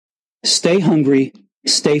Stay hungry,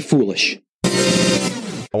 stay foolish.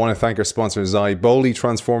 I want to thank our sponsor, Zai, boldly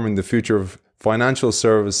transforming the future of financial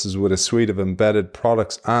services with a suite of embedded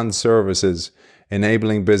products and services,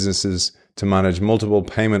 enabling businesses to manage multiple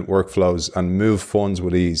payment workflows and move funds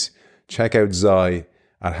with ease. Check out Zai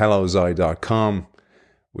at hellozai.com.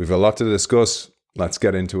 We've a lot to discuss. Let's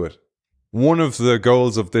get into it. One of the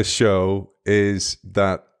goals of this show is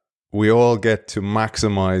that we all get to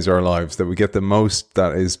maximize our lives, that we get the most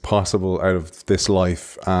that is possible out of this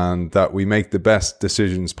life, and that we make the best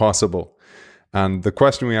decisions possible. And the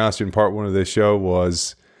question we asked you in part one of this show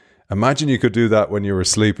was, imagine you could do that when you were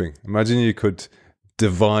sleeping. Imagine you could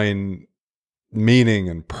divine meaning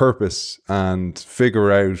and purpose and figure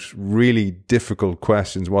out really difficult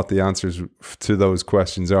questions, what the answers to those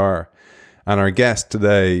questions are. And our guest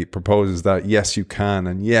today proposes that yes, you can,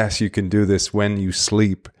 and yes, you can do this when you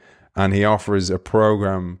sleep. And he offers a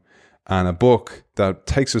program and a book that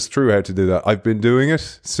takes us through how to do that. I've been doing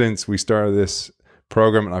it since we started this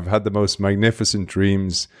program, and I've had the most magnificent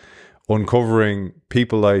dreams, uncovering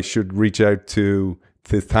people I should reach out to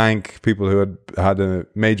thank, people who had a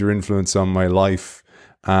major influence on my life.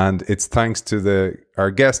 And it's thanks to our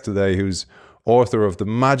guest today, who's author of The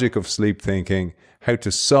Magic of Sleep Thinking, How to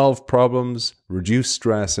Solve Problems, Reduce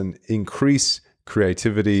Stress, and Increase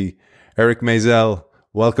Creativity. Eric Maisel,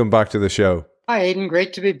 welcome back to the show. Hi, Aidan.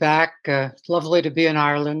 Great to be back. Lovely to be in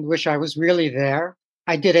Ireland. Wish I was really there.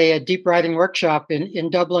 I did a deep writing workshop in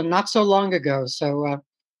Dublin not so long ago. So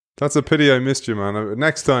that's a pity I missed you, man.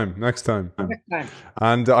 Next time.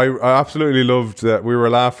 And I absolutely loved that. We were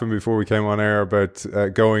laughing before we came on air about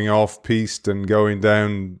going off-piste and going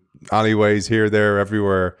down alleyways here, there,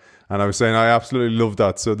 everywhere. And I was saying I absolutely love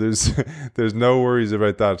that. So there's no worries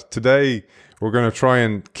about that. Today, we're going to try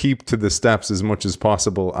and keep to the steps as much as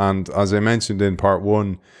possible. And as I mentioned in part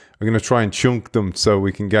one, we're going to try and chunk them so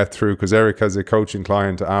we can get through, because Eric has a coaching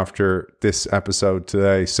client after this episode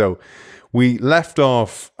today. So we left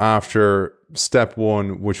off after step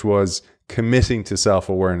one, which was committing to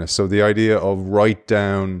self-awareness. So the idea of write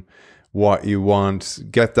down what you want,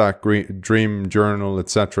 get that dream journal,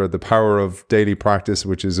 etc. The power of daily practice,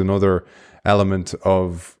 which is another element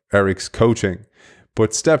of Eric's coaching.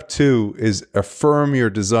 But step two is affirm your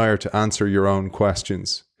desire to answer your own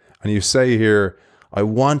questions. And you say here, I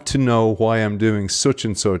want to know why I'm doing such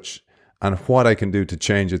and such and what I can do to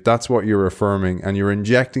change it. That's what you're affirming. And you're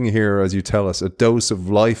injecting here, as you tell us, a dose of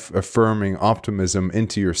life-affirming optimism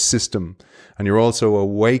into your system. And you're also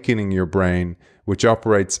awakening your brain, which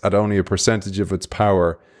operates at only a percentage of its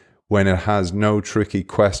power when it has no tricky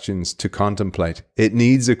questions to contemplate. It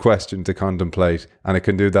needs a question to contemplate, and it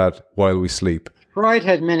can do that while we sleep. Freud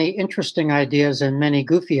had many interesting ideas and many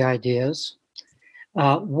goofy ideas.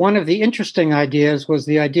 One of the interesting ideas was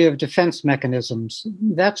the idea of defense mechanisms.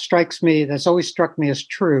 That's always struck me as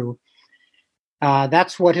true.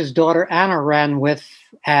 That's what his daughter Anna ran with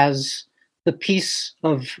as the piece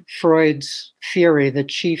of Freud's theory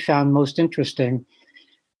that she found most interesting.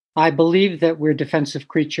 I believe that we're defensive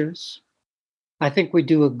creatures. I think we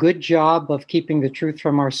do a good job of keeping the truth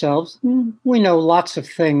from ourselves. We know lots of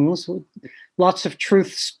things. Lots of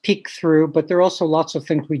truths peek through, but there are also lots of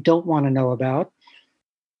things we don't want to know about.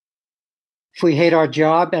 If we hate our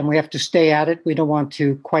job and we have to stay at it, we don't want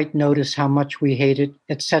to quite notice how much we hate it,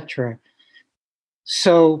 etc.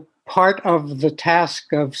 So part of the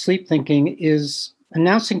task of sleep thinking is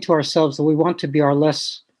announcing to ourselves that we want to be our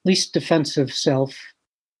least defensive self,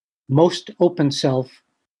 most open self,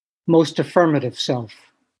 most affirmative self.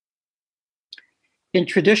 In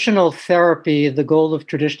traditional therapy, the goal of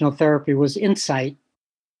traditional therapy was insight.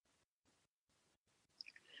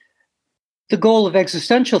 The goal of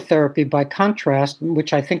existential therapy, by contrast,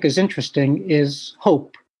 which I think is interesting, is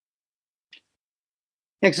hope.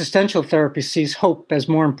 Existential therapy sees hope as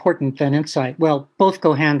more important than insight. Well, both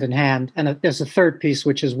go hand in hand, and there's a third piece,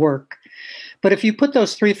 which is work. But if you put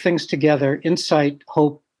those three things together, insight,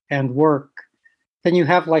 hope, and work, then you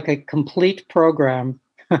have like a complete program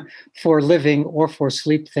for living or for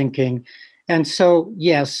sleep thinking. And so,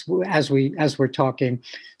 yes, as we're talking,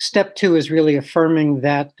 step two is really affirming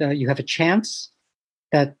that you have a chance,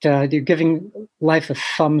 that you're giving life a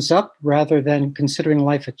thumbs up rather than considering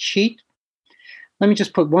life a cheat. Let me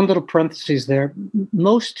just put one little parenthesis there.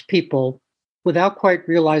 Most people, without quite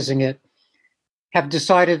realizing it, have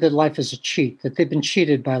decided that life is a cheat, that they've been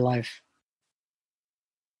cheated by life.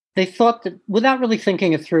 They thought that, without really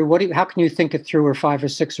thinking it through, how can you think it through, or 5 or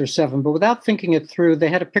 6 or 7? But without thinking it through, they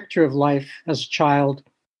had a picture of life as a child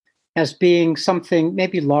as being something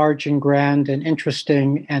maybe large and grand and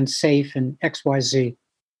interesting and safe and XYZ.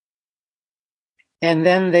 And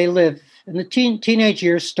then they live, and the teenage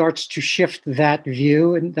years starts to shift that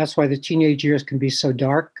view, and that's why the teenage years can be so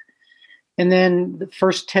dark. And then the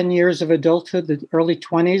first 10 years of adulthood, the early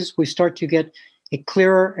 20s, we start to get a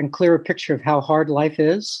clearer and clearer picture of how hard life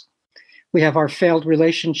is. We have our failed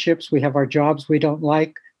relationships, we have our jobs we don't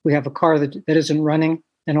like, we have a car that isn't running,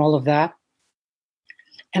 and all of that.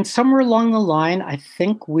 And somewhere along the line, I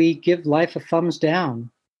think we give life a thumbs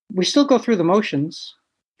down. We still go through the motions,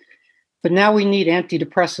 but now we need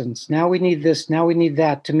antidepressants. Now we need this, now we need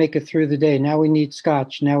that to make it through the day. Now we need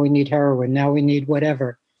scotch, now we need heroin, now we need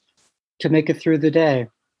whatever to make it through the day.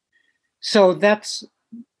 So that's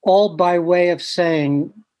all by way of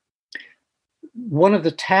saying one of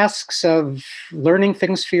the tasks of learning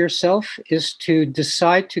things for yourself is to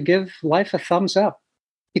decide to give life a thumbs up,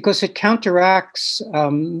 because it counteracts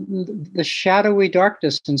the shadowy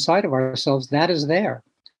darkness inside of ourselves that is there.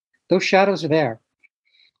 Those shadows are there.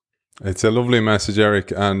 It's a lovely message,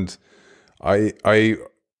 Eric, and I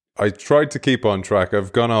tried to keep on track.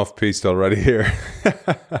 I've gone off piste already here.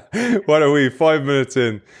 What are we, 5 minutes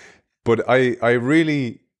in? But I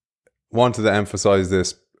really wanted to emphasize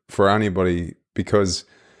this for anybody, because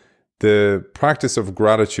the practice of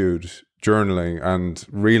gratitude, journaling, and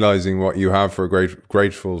realizing what you have for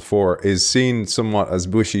grateful for is seen somewhat as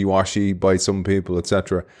wishy-washy by some people,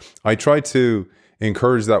 etc. I try to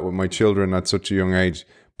encourage that with my children at such a young age,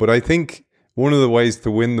 but I think one of the ways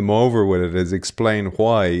to win them over with it is explain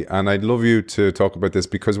why. And I'd love you to talk about this,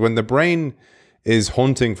 because when the brain is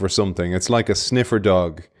hunting for something, it's like a sniffer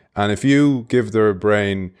dog. And if you give their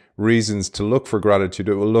brain reasons to look for gratitude,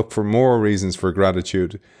 it will look for more reasons for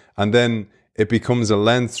gratitude. And then it becomes a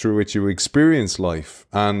lens through which you experience life.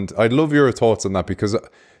 And I'd love your thoughts on that, because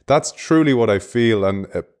that's truly what I feel. And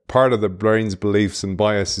part of the Brain's Beliefs and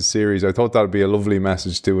Biases series, I thought that would be a lovely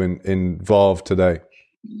message to involve today.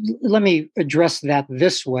 Let me address that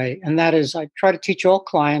this way. And that is, I try to teach all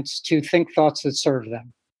clients to think thoughts that serve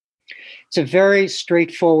them. It's a very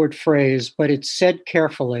straightforward phrase, but it's said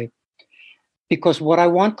carefully, because what I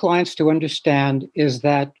want clients to understand is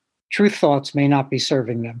that true thoughts may not be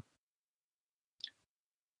serving them.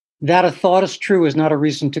 That a thought is true is not a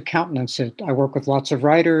reason to countenance it. I work with lots of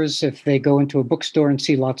writers. If they go into a bookstore and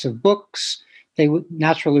see lots of books, they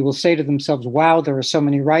naturally will say to themselves, wow, there are so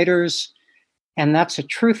many writers. And that's a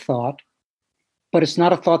true thought, but it's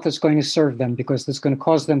not a thought that's going to serve them, because it's going to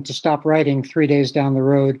cause them to stop writing 3 days down the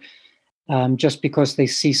road, just because they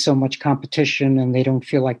see so much competition and they don't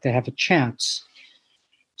feel like they have a chance.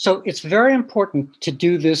 So it's very important to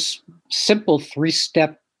do this simple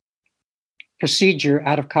 3-step procedure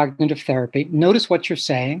out of cognitive therapy. Notice what you're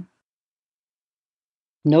saying.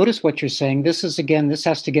 Notice what you're saying. This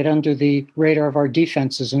has to get under the radar of our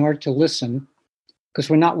defenses in order to listen, because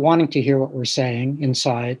we're not wanting to hear what we're saying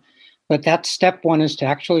inside. But that step 1 is to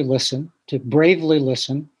actually listen, to bravely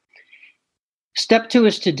listen. Step 2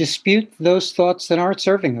 is to dispute those thoughts that aren't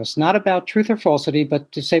serving us, not about truth or falsity, but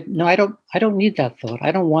to say, no, I don't need that thought.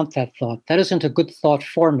 I don't want that thought. That isn't a good thought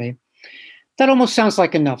for me. That almost sounds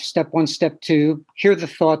like enough. Step 1, step 2, hear the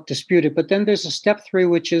thought, dispute it. But then there's a step 3,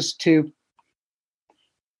 which is to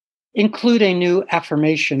include a new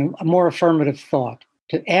affirmation, a more affirmative thought,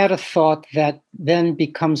 to add a thought that then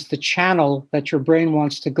becomes the channel that your brain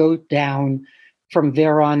wants to go down from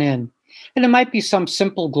there on in. And it might be some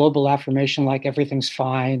simple global affirmation like everything's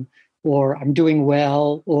fine, or I'm doing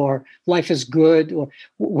well, or life is good, or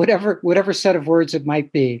whatever set of words it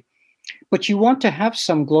might be. But you want to have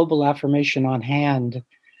some global affirmation on hand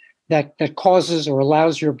that causes or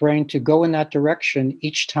allows your brain to go in that direction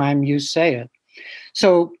each time you say it.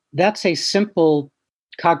 So that's a simple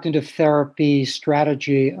cognitive therapy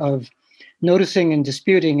strategy of noticing and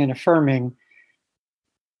disputing and affirming.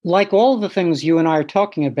 Like all of the things you and I are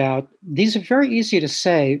talking about, these are very easy to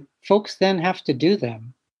say. Folks then have to do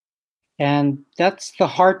them. And that's the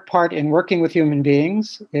hard part in working with human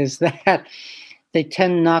beings, is that they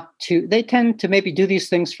tend to maybe do these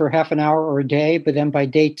things for half an hour or a day, but then by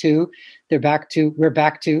day 2, we're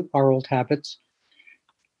back to our old habits.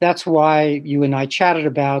 That's why you and I chatted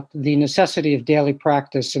about the necessity of daily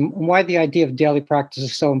practice and why the idea of daily practice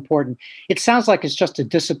is so important. It sounds like it's just a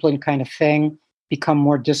discipline kind of thing, become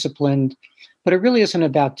more disciplined, but it really isn't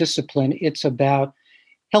about discipline. It's about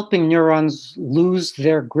helping neurons lose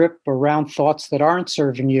their grip around thoughts that aren't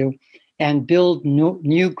serving you and build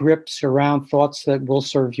new grips around thoughts that will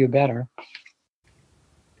serve you better.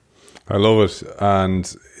 I love it.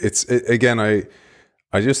 And again, I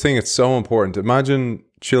just think it's so important. Imagine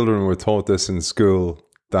children were taught this in school,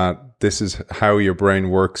 that this is how your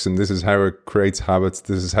brain works and this is how it creates habits.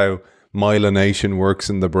 This is how myelination works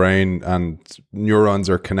in the brain and neurons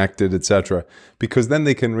are connected, etc. Because then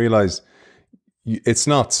they can realize it's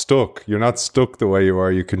not stuck. You're not stuck the way you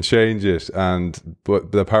are. You can change it,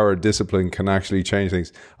 but the power of discipline can actually change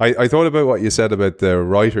things. I thought about what you said about the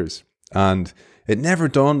writers, and it never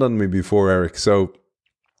dawned on me before, Eric. So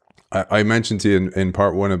I mentioned to you in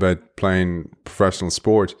part one about playing professional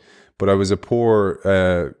sport, but I was a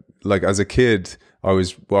poor, like as a kid,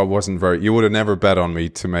 wasn't very, you would have never bet on me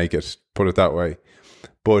to make it, put it that way.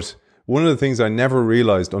 But one of the things I never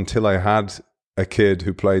realized until I had a kid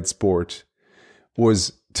who played sport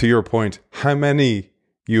was, to your point, how many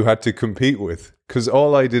you had to compete with. Because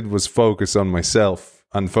all I did was focus on myself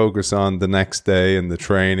and focus on the next day and the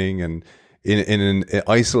training, and in an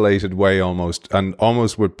isolated way almost, and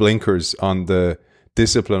almost with blinkers on the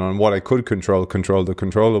discipline, on what I could control the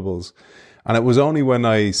controllables. And it was only when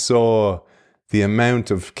I saw the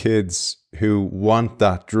amount of kids who want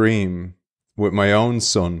that dream with my own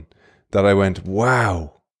son that I went,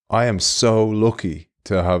 wow, I am so lucky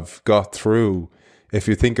to have got through. If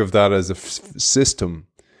you think of that as a system,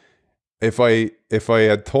 if I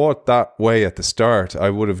had thought that way at the start, I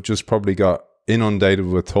would have just probably got inundated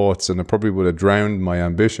with thoughts, and it probably would have drowned my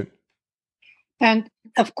ambition. And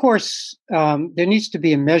of course, there needs to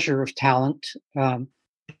be a measure of talent, a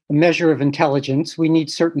measure of intelligence. We need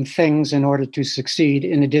certain things in order to succeed,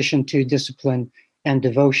 in addition to discipline and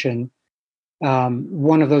devotion.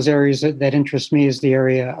 One of those areas that interests me is the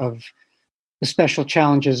area of the special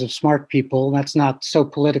challenges of smart people. That's not so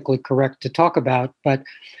politically correct to talk about, but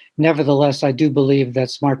nevertheless, I do believe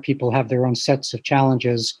that smart people have their own sets of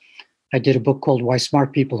challenges. I did a book called Why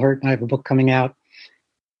Smart People Hurt, and I have a book coming out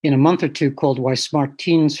in a month or two called Why Smart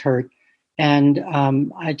Teens Hurt. And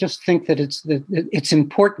I just think that it's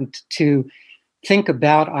important to think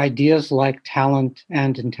about ideas like talent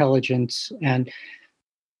and intelligence and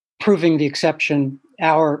proving the exception.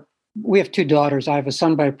 We have two daughters. I have a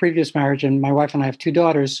son by a previous marriage, and my wife and I have two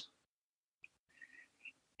daughters.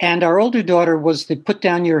 And our older daughter was the put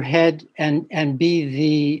down your head and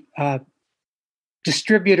be the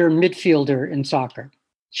distributor midfielder in soccer.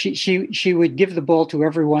 She would give the ball to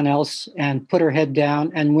everyone else and put her head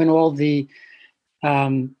down and win all the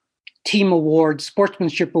team awards,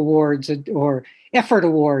 sportsmanship awards, or effort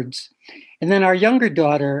awards. And then our younger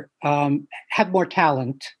daughter had more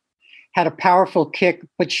talent, had a powerful kick,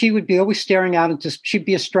 but she would be always staring out she'd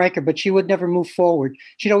be a striker, but she would never move forward.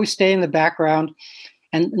 She'd always stay in the background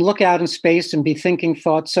and look out in space and be thinking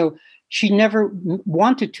thoughts. So she never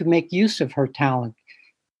wanted to make use of her talent.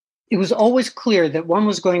 It was always clear that one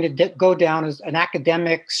was going to go down as an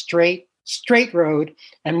academic straight road,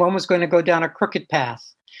 and one was going to go down a crooked path.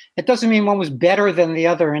 It doesn't mean one was better than the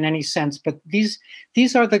other in any sense, but these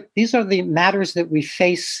are the matters that we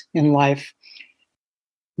face in life.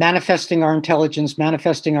 Manifesting our intelligence,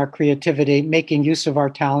 manifesting our creativity, making use of our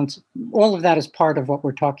talents. All of that is part of what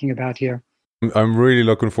we're talking about here. I'm really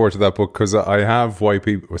looking forward to that book, because I have Why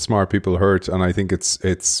Smart People Hurt, and I think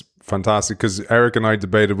it's fantastic, because Eric and I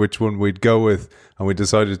debated which one we'd go with, and we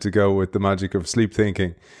decided to go with The Magic of Sleep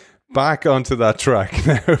Thinking. Back onto that track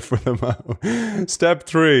now for the moment. Step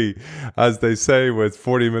 3, as they say, with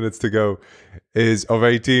 40 minutes to go, is of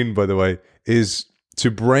 18, by the way, is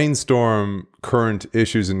to brainstorm current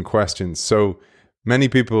issues and questions. So many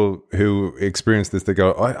people who experience this, they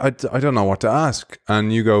go, I don't know what to ask.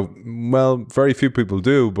 And you go, well, very few people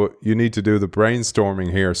do, but you need to do the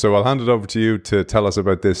brainstorming here. So I'll hand it over to you to tell us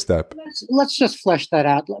about this step. Let's just flesh that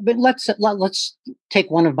out. But let's take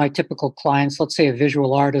one of my typical clients, let's say a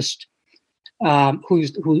visual artist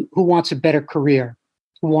who wants a better career,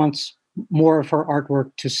 who wants more of her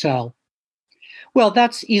artwork to sell. Well,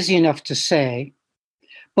 that's easy enough to say.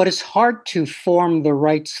 But it's hard to form the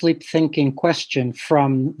right sleep thinking question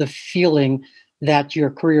from the feeling that your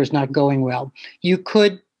career is not going well. You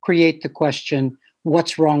could create the question,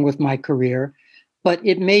 what's wrong with my career? But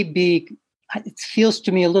it feels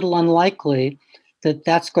to me a little unlikely that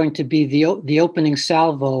that's going to be the opening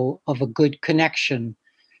salvo of a good connection.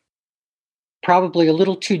 Probably a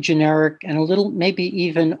little too generic and a little maybe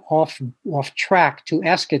even off track to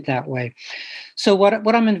ask it that way. So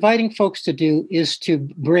what I'm inviting folks to do is to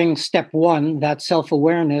bring step 1, that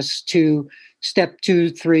self-awareness, to step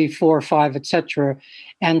 2, 3, 4, 5, etc.,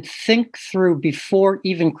 and think through before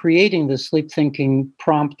even creating the sleep thinking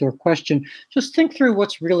prompt or question. Just think through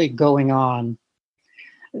what's really going on.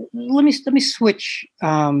 Let me switch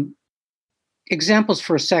examples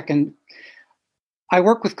for a second. I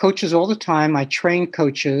work with coaches all the time. I train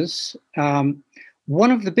coaches.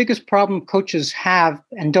 One of the biggest problem coaches have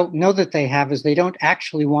and don't know that they have is they don't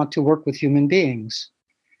actually want to work with human beings.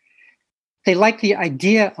 they like the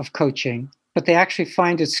idea of coaching, but they actually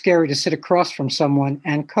find it scary to sit across from someone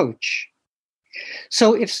and coach.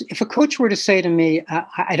 So if a coach were to say to me,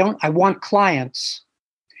 I want clients,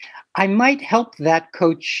 I might help that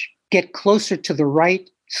coach get closer to the right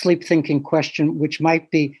sleep thinking question, which might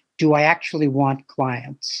be, do I actually want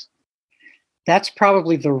clients? That's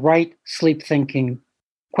probably the right sleep thinking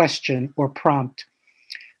question or prompt.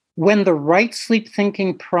 When the right sleep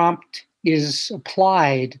thinking prompt is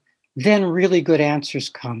applied, then really good answers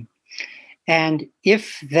come. And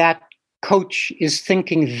if that coach is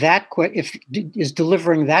thinking is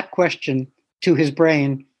delivering that question to his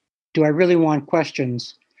brain, do I really want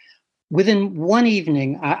questions? Within one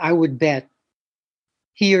evening, I would bet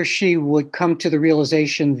he or she would come to the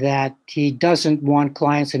realization that he doesn't want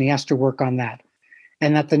clients and he has to work on that.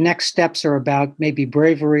 And that the next steps are about maybe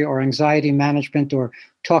bravery or anxiety management or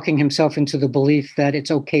talking himself into the belief that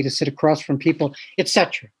it's okay to sit across from people,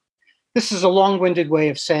 etc. This is a long-winded way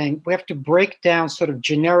of saying we have to break down sort of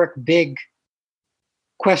generic big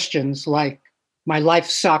questions like, my life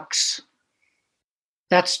sucks.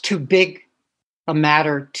 That's too big a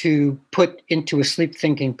matter to put into a sleep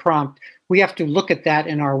thinking prompt. We have to look at that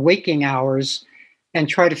in our waking hours and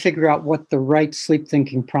try to figure out what the right sleep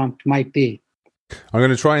thinking prompt might be. I'm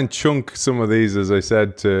going to try and chunk some of these, as I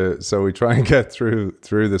said, so we try and get through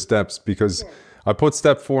the steps, because I put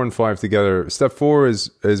step 4 and 5 together. Step 4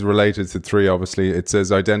 is related to 3, obviously. It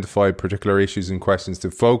says identify particular issues and questions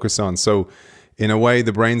to focus on. So in a way,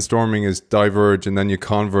 the brainstorming is diverge and then you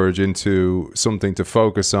converge into something to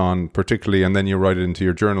focus on particularly, and then you write it into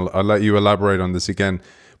your journal. I'll let you elaborate on this again.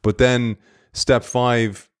 But then step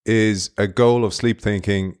 5 is a goal of sleep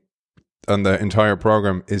thinking, and the entire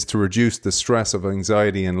program is to reduce the stress of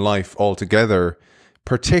anxiety in life altogether,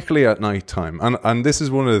 particularly at night time. And this is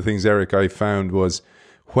one of the things, Eric, I found was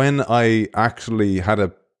when I actually had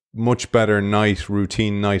a much better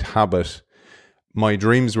routine night habit, my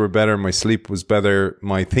dreams were better, my sleep was better,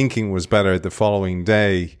 my thinking was better the following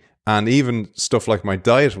day, and even stuff like my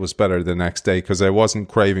diet was better the next day because I wasn't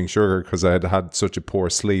craving sugar because I had had such a poor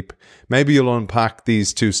sleep. Maybe you'll unpack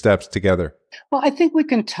these 2 steps together. Well, I think we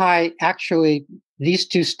can tie actually these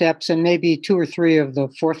 2 steps and maybe 2 or 3 of the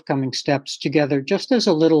forthcoming steps together just as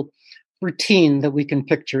a little routine that we can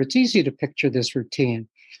picture. It's easy to picture this routine.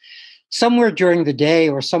 Somewhere during the day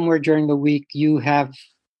or somewhere during the week, you have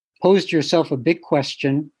posed yourself a big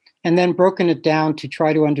question and then broken it down to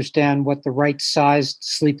try to understand what the right sized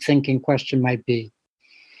sleep thinking question might be.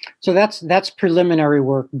 So that's preliminary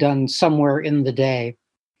work done somewhere in the day.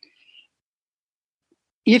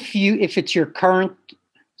 If it's your current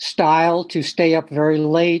style to stay up very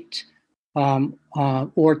late,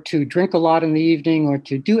 or to drink a lot in the evening, or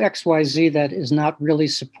to do XYZ that is not really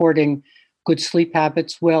supporting good sleep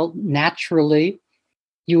habits, well, naturally,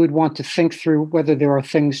 you would want to think through whether there are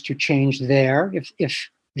things to change there. If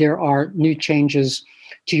there are new changes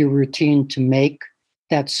to your routine to make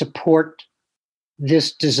that support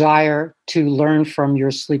this desire to learn from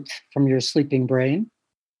your sleeping brain.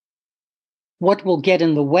 What will get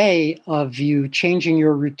in the way of you changing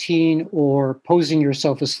your routine or posing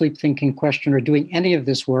yourself a sleep thinking question or doing any of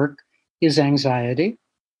this work is anxiety.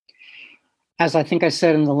 As I think I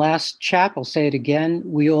said in the last chat, I'll say it again,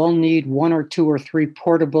 we all need 1 or 2 or 3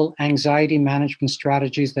 portable anxiety management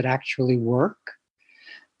strategies that actually work.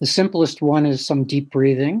 The simplest one is some deep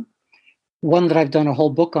breathing. One that I've done a whole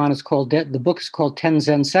book on is the book is called 10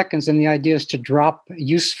 Zen Seconds, and the idea is to drop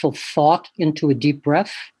useful thought into a deep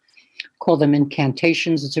breath. Call them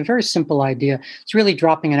incantations. It's a very simple idea. It's really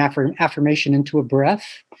dropping an affirmation into a breath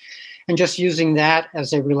and just using that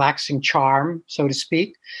as a relaxing charm, so to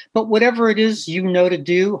speak. But whatever it is you know to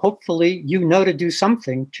do, hopefully you know to do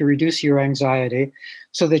something to reduce your anxiety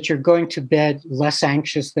so that you're going to bed less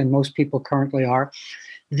anxious than most people currently are.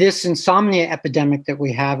 This insomnia epidemic that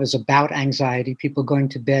we have is about anxiety, people going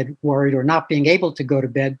to bed worried or not being able to go to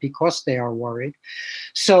bed because they are worried.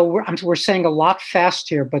 So we're saying a lot fast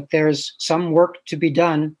here, but there's some work to be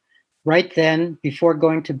done right then before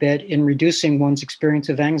going to bed in reducing one's experience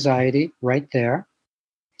of anxiety right there.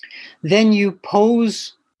 Then you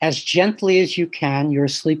pose as gently as you can your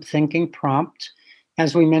sleep thinking prompt.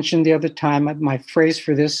 As we mentioned the other time, my phrase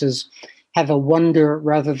for this is have a wonder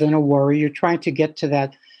rather than a worry. You're trying to get to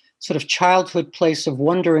that sort of childhood place of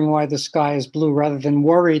wondering why the sky is blue rather than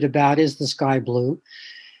worried about, is the sky blue?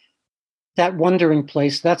 That wondering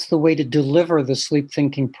place, that's the way to deliver the sleep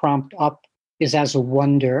thinking prompt up, is as a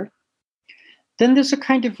wonder. Then there's a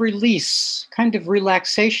kind of release, kind of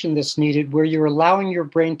relaxation that's needed where you're allowing your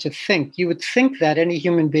brain to think. You would think that any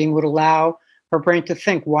human being would allow her brain to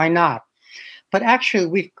think. Why not? But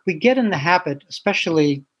actually, we get in the habit,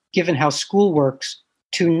 especially given how school works,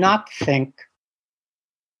 to not think.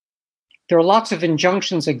 There are lots of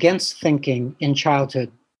injunctions against thinking in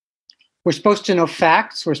childhood. We're supposed to know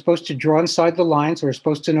facts. We're supposed to draw inside the lines. We're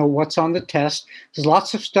supposed to know what's on the test. There's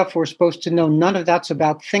lots of stuff we're supposed to know. None of that's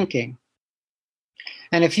about thinking.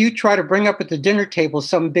 And if you try to bring up at the dinner table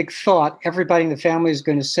some big thought, everybody in the family is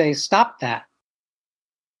going to say, stop that.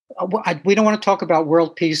 We don't want to talk about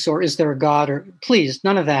world peace or is there a God or please,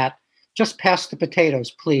 none of that. Just pass the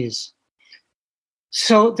potatoes, please.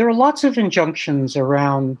 So there are lots of injunctions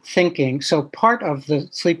around thinking. So part of the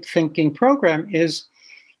sleep thinking program is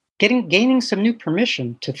gaining some new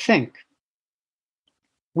permission to think,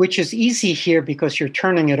 which is easy here because you're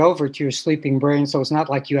turning it over to your sleeping brain. So it's not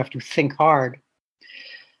like you have to think hard.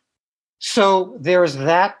 So there's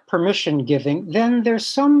that permission giving. Then there's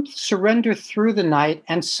some surrender through the night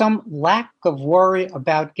and some lack of worry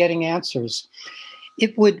about getting answers.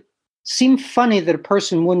 It would seem funny that a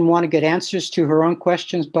person wouldn't want to get answers to her own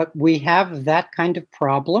questions, but we have that kind of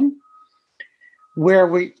problem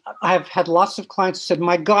where I've had lots of clients who said,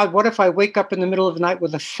 my God, what if I wake up in the middle of the night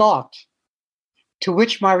with a thought? To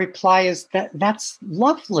which my reply is, that's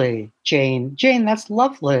lovely, Jane. Jane, that's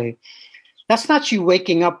lovely. That's not you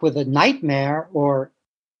waking up with a nightmare or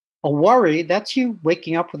a worry. That's you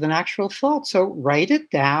waking up with an actual thought. So write it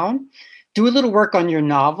down, do a little work on your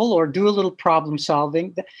novel or do a little problem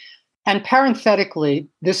solving. And parenthetically,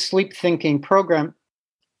 this sleep thinking program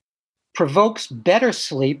provokes better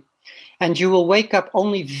sleep, and you will wake up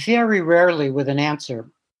only very rarely with an answer.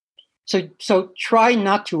 So try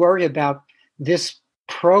not to worry about this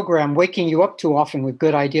program waking you up too often with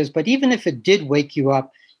good ideas. But even if it did wake you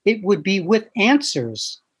up, it would be with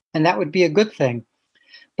answers, and that would be a good thing.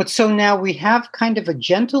 But so now we have kind of a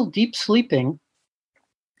gentle, deep sleeping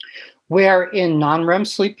where in non-REM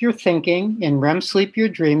sleep you're thinking, in REM sleep you're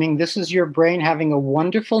dreaming. This is your brain having a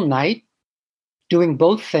wonderful night, doing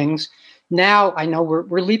both things. Now, I know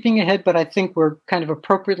we're leaping ahead, but I think we're kind of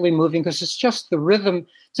appropriately moving because it's just the rhythm.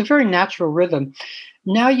 It's a very natural rhythm.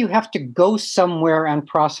 Now you have to go somewhere and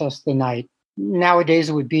process the night. Nowadays,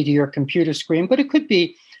 it would be to your computer screen, but it could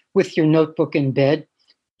be with your notebook in bed.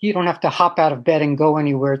 You don't have to hop out of bed and go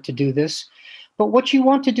anywhere to do this. But what you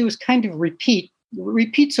want to do is kind of repeat.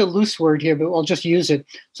 Repeat's a loose word here, but I'll just use it.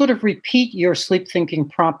 Sort of repeat your sleep thinking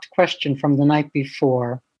prompt question from the night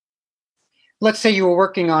before. Let's say you were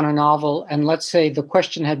working on a novel, and let's say the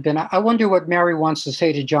question had been, I wonder what Mary wants to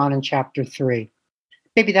say to John in chapter 3.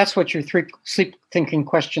 Maybe that's what your sleep thinking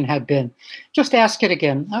question had been. Just ask it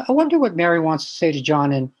again. I wonder what Mary wants to say to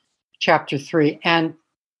John in chapter 3. And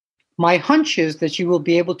my hunch is that you will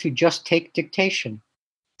be able to just take dictation,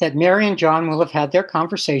 that Mary and John will have had their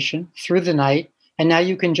conversation through the night, and now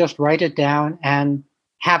you can just write it down and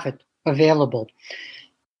have it available.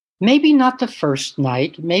 Maybe not the first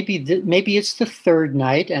night, maybe it's the third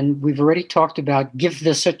night, and we've already talked about give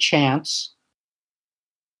this a chance.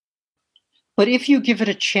 But if you give it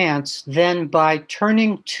a chance, then by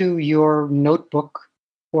turning to your notebook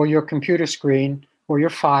or your computer screen or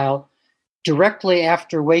your file directly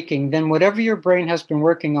after waking, then whatever your brain has been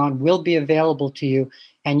working on will be available to you,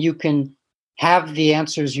 and you can have the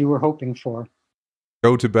answers you were hoping for.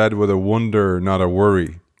 Go to bed with a wonder, not a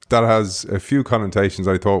worry. That has a few connotations.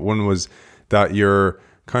 I thought one was that you're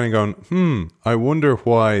kind of going, I wonder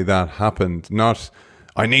why that happened. Not,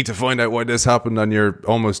 I need to find out why this happened, and you're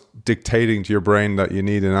almost dictating to your brain that you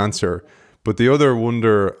need an answer. But the other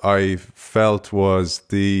wonder I felt was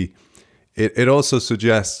it also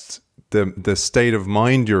suggests the state of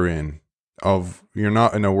mind you're in, of you're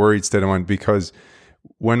not in a worried state of mind, because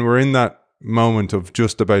when we're in that moment of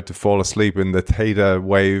just about to fall asleep in the theta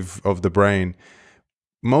wave of the brain,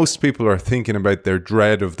 most people are thinking about their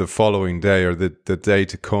dread of the following day or the day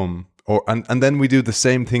to come. And then we do the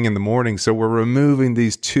same thing in the morning. So we're removing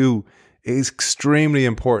these two extremely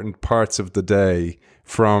important parts of the day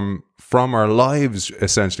from our lives,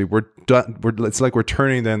 essentially. It's like we're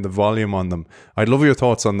turning down the volume on them. I'd love your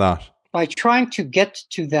thoughts on that. By trying to get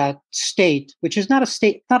to that state, which is not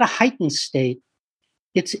a heightened state,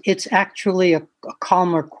 it's actually a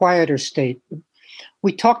calmer, quieter state.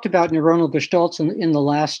 We talked about neuronal gestalts in the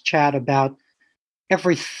last chat about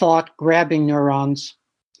every thought grabbing neurons.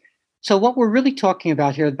 So what we're really talking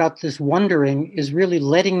about here, about this wondering, is really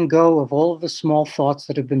letting go of all of the small thoughts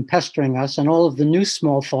that have been pestering us and all of the new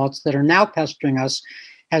small thoughts that are now pestering us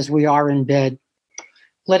as we are in bed.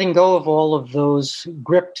 Letting go of all of those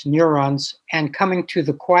gripped neurons and coming to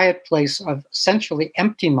the quiet place of essentially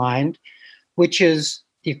empty mind, which is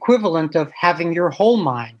the equivalent of having your whole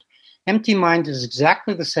mind. Empty mind is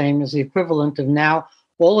exactly the same as the equivalent of now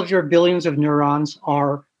all of your billions of neurons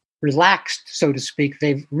are relaxed, so to speak.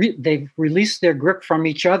 They've released their grip from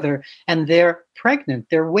each other, and they're pregnant.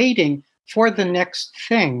 They're waiting for the next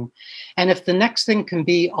thing. And if the next thing can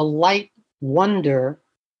be a light wonder,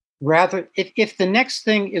 rather, if the next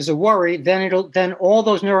thing is a worry, then all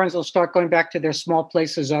those neurons will start going back to their small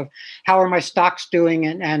places of how are my stocks doing,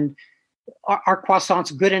 and are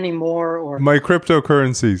croissants good anymore, or my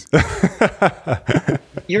cryptocurrencies.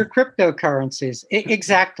 Your cryptocurrencies,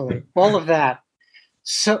 exactly, all of that.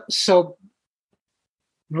 So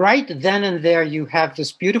right then and there, you have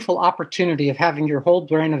this beautiful opportunity of having your whole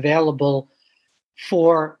brain available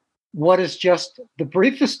for what is just the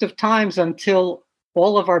briefest of times until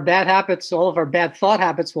all of our bad habits, all of our bad thought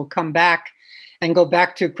habits will come back and go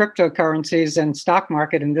back to cryptocurrencies and stock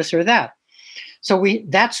market and this or that. So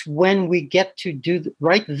that's when we get to do,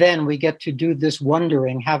 right then we get to do this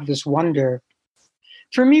wondering, have this wonder.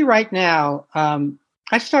 For me right now,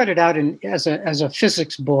 I started out as a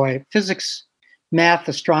physics boy. Physics, math,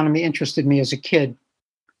 astronomy interested me as a kid.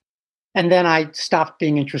 And then I stopped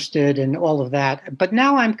being interested in all of that. But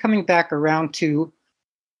now I'm coming back around to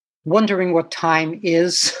wondering what time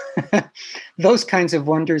is. Those kinds of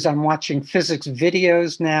wonders. I'm watching physics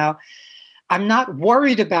videos now. I'm not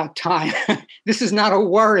worried about time. This is not a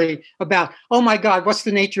worry about, oh my God, what's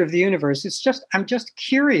the nature of the universe? I'm just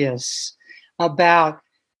curious about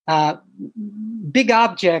big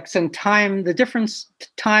objects and time, the difference,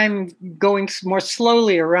 time going more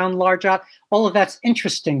slowly around large objects. All of that's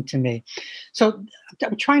interesting to me. So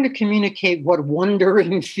I'm trying to communicate what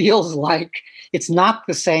wondering feels like. It's not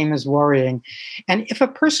the same as worrying. And if a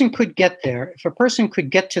person could get there, if a person could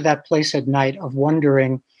get to that place at night of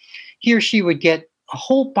wondering, he or she would get a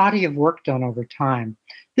whole body of work done over time.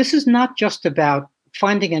 This is not just about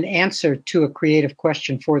finding an answer to a creative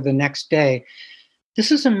question for the next day.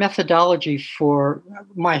 This is a methodology for,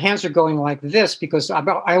 my hands are going like this because I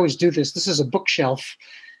always do this. This is a bookshelf.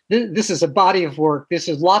 This is a body of work. This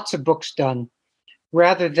is lots of books done.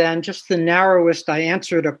 Rather than just the narrowest, I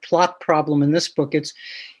answered a plot problem in this book. It's,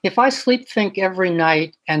 if I sleep, think every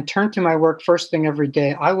night and turn to my work first thing every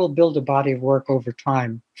day, I will build a body of work over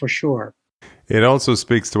time, for sure. It also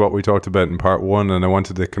speaks to what we talked about in part one, and I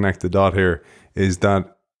wanted to connect the dot here, is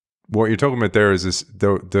that what you're talking about there is this,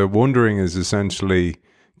 the wondering is essentially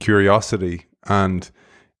curiosity. And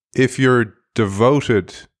if you're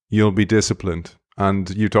devoted, you'll be disciplined. And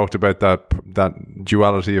you talked about that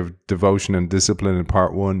duality of devotion and discipline in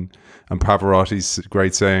part one, and Pavarotti's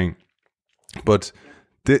great saying. But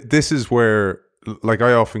this is where, like,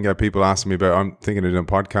 I often get people asking me about, I'm thinking of doing a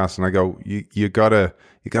podcast, and I go, you gotta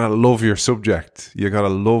love your subject. You gotta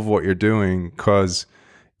love what you're doing, because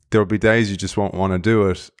there'll be days you just won't want to do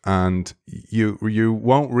it, and you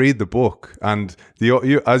won't read the book. And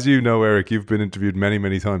as you know, Eric, you've been interviewed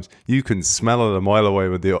many times. You can smell it a mile away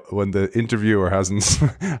when the interviewer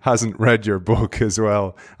hasn't read your book as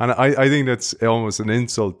well. And I think that's almost an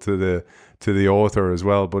insult to the author as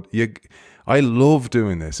well. But I love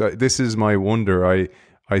doing this. This is my wonder.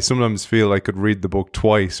 I sometimes feel I could read the book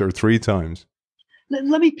twice or three times.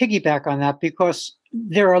 Let me piggyback on that, because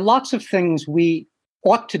there are lots of things we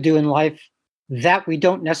ought to do in life that we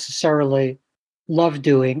don't necessarily love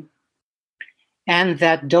doing, and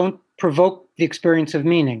that don't provoke the experience of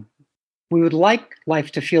meaning. We would like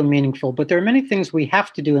life to feel meaningful, but there are many things we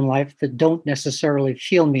have to do in life that don't necessarily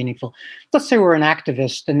feel meaningful. Let's say we're an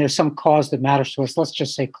activist and there's some cause that matters to us. Let's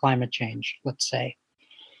just say climate change, let's say.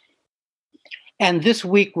 And this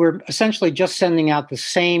week, we're essentially just sending out the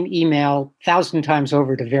same email 1,000 times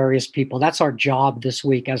over to various people. That's our job this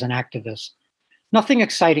week as an activist. Nothing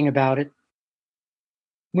exciting about it.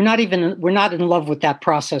 We're not in love with that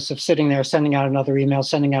process of sitting there, sending out another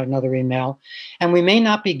email. And we may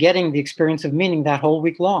not be getting the experience of meaning that whole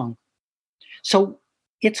week long. So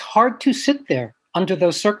it's hard to sit there under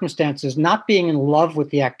those circumstances, not being in love with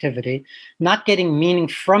the activity, not getting meaning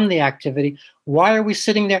from the activity. Why are we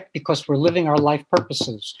sitting there? Because we're living our life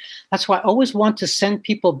purposes. That's why I always want to send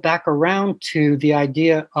people back around to the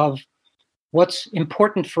idea of what's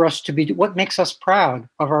important for us to be, what makes us proud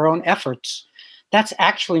of our own efforts. That's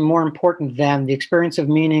actually more important than the experience of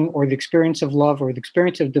meaning or the experience of love or the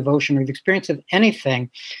experience of devotion or the experience of anything,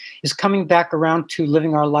 is coming back around to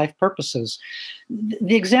living our life purposes.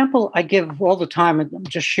 The example I give all the time, and I'll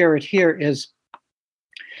just share it here, is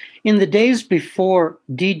in the days before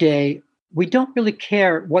D-Day, we don't really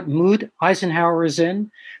care what mood Eisenhower is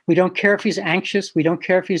in. We don't care if he's anxious. We don't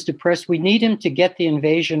care if he's depressed. We need him to get the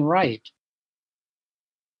invasion right.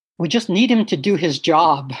 We just need him to do his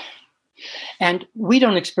job. And we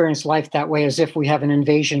don't experience life that way, as if we have an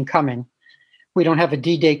invasion coming. We don't have a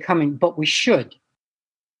D-Day coming, but we should.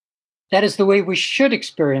 That is the way we should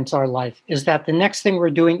experience our life, is that the next thing we're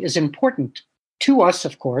doing is important to us,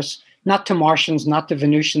 of course, not to Martians, not to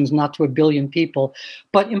Venusians, not to a billion people,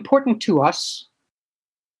 but important to us.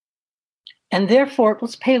 And therefore,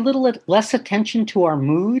 let's pay a little less attention to our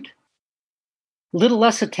mood, a little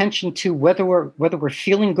less attention to whether we're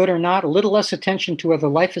feeling good or not, a little less attention to whether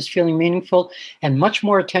life is feeling meaningful, and much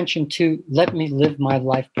more attention to let me live my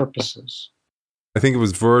life purposes. I think it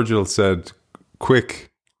was Virgil said,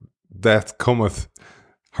 quick death cometh,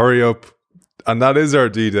 hurry up. And that is our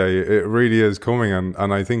D-Day. It really is coming.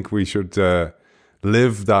 And I think we should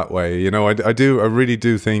live that way. You know, I really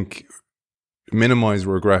do think minimize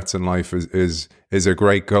regrets in life is a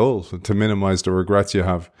great goal, to minimize the regrets you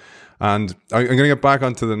have. And I'm going to get back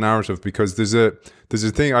onto the narrative, because there's a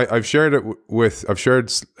thing I've shared it with. I've shared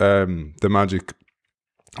the magic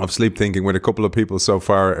of sleep thinking with a couple of people so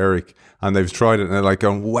far, Eric, and they've tried it and they're like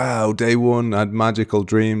going, wow, day one I had magical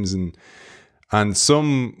dreams, and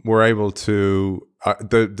some were able to.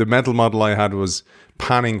 The mental model I had was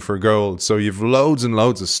panning for gold. So you've loads and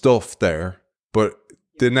loads of stuff there, but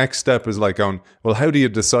the next step is like going, well, how do you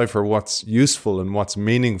decipher what's useful and what's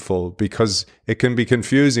meaningful? Because it can be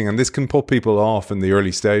confusing, and this can put people off in the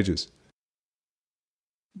early stages.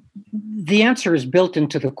 The answer is built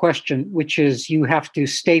into the question, which is you have to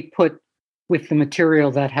stay put with the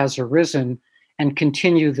material that has arisen and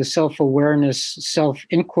continue the self-awareness,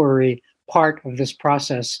 self-inquiry part of this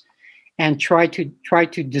process, and try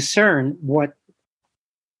to discern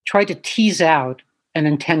try to tease out an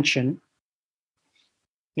intention.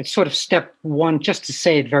 It's sort of step one, just to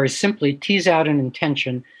say it very simply, tease out an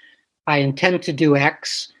intention. I intend to do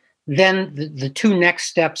X. Then the two next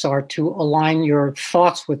steps are to align your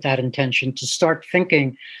thoughts with that intention, to start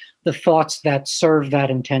thinking the thoughts that serve that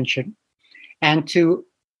intention, and to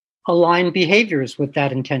align behaviors with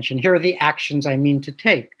that intention. Here are the actions I mean to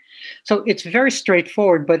take. So it's very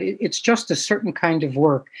straightforward, but it's just a certain kind of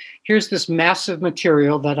work. Here's this massive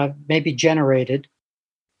material that I've maybe generated.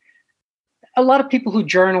 A lot of people who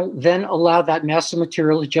journal then allow that massive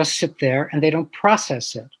material to just sit there, and they don't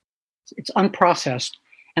process it. It's unprocessed.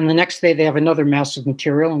 And the next day they have another massive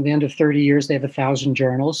material. And at the end of 30 years, they have 1,000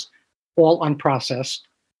 journals, all unprocessed,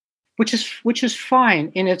 which is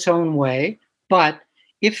fine in its own way. But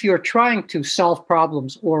if you're trying to solve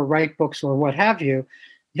problems or write books or what have you,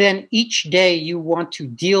 then each day you want to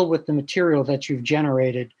deal with the material that you've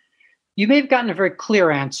generated. You may have gotten a very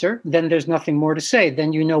clear answer. Then there's nothing more to say.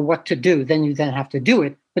 Then you know what to do. Then you have to do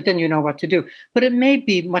it, but then you know what to do. But it may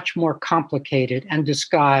be much more complicated and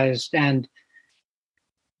disguised and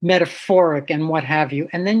metaphoric and what have you.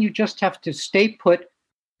 And then you just have to stay put,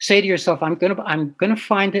 say to yourself, I'm going to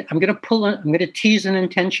find it. I'm going to tease an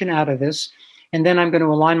intention out of this. And then I'm going to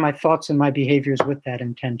align my thoughts and my behaviors with that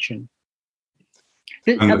intention.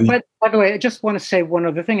 But by the way, I just want to say one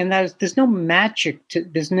other thing, and that is there's no magic to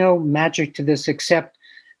this except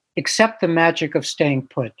the magic of staying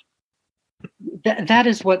put.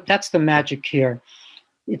 That's the magic here.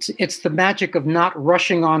 It's the magic of not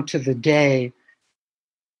rushing onto the day.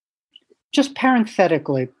 Just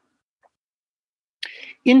parenthetically,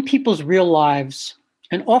 in people's real lives,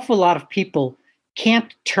 an awful lot of people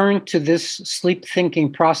can't turn to this sleep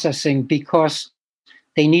thinking processing because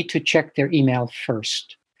they need to check their email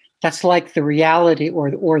first. That's like the reality,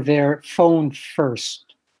 or their phone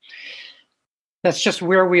first. That's just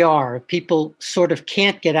where we are. People sort of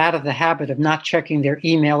can't get out of the habit of not checking their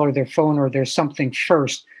email or their phone or their something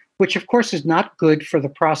first, which of course is not good for the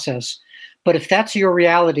process. But if that's your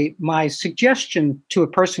reality, my suggestion to a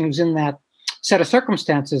person who's in that set of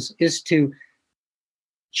circumstances is to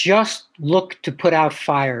just look to put out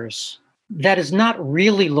fires. That is not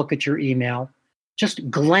really look at your email. Just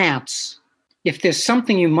glance. If there's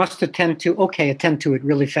something you must attend to, okay, attend to it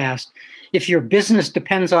really fast. If your business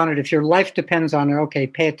depends on it, if your life depends on it, okay,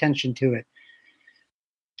 pay attention to it.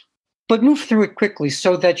 But move through it quickly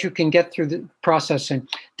so that you can get through the processing.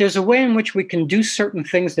 There's a way in which we can do certain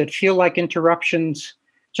things that feel like interruptions,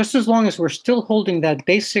 just as long as we're still holding that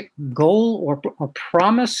basic goal or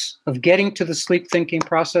promise of getting to the sleep thinking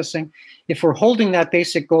processing. If we're holding that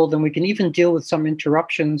basic goal, then we can even deal with some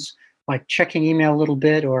interruptions, like checking email a little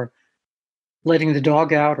bit or letting the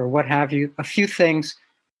dog out or what have you, a few things.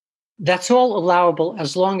 That's all allowable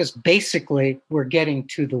as long as basically we're getting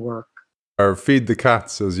to the work. Or feed the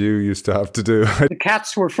cats, as you used to have to do. The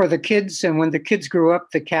cats were for the kids, and when the kids grew up,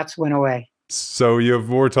 the cats went away. So you have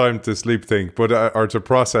more time to sleep think, but or to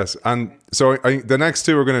process. And so the next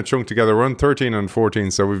two are going to chunk together. We're on 13 and 14,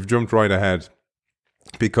 so we've jumped right ahead.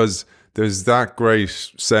 Because there's that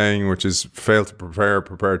great saying, which is fail to prepare,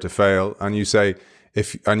 prepare to fail. And you say,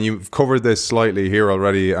 and you've covered this slightly here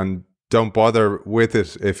already, and don't bother with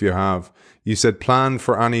it if you have. You said plan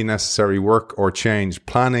for any necessary work or change.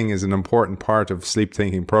 Planning is an important part of sleep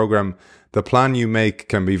thinking program. The plan you make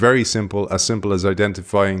can be very simple as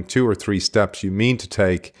identifying 2 or 3 steps you mean to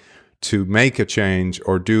take to make a change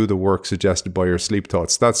or do the work suggested by your sleep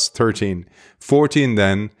thoughts. That's 13. 14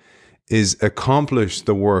 then is accomplish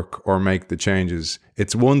the work or make the changes.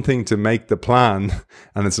 It's one thing to make the plan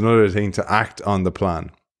and it's another thing to act on the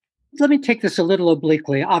plan. Let me take this a little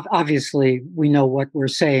obliquely. Obviously, we know what we're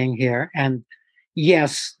saying here. And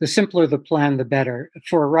yes, the simpler the plan, the better.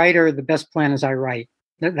 For a writer, the best plan is I write.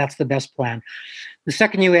 That's the best plan. The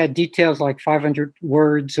second you add details like 500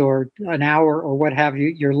 words or an hour or what have you,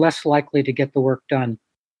 you're less likely to get the work done.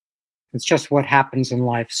 It's just what happens in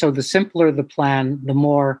life. So the simpler the plan, the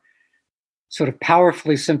more sort of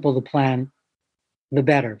powerfully simple the plan, the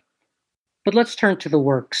better. But let's turn to the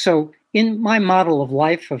work. So in my model of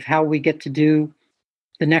life of how we get to do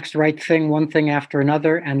the next right thing, one thing after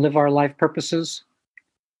another, and live our life purposes,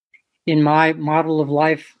 in my model of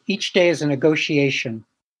life, each day is a negotiation.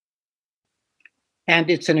 And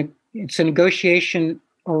it's a negotiation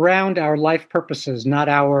around our life purposes, not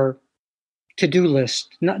our to-do list,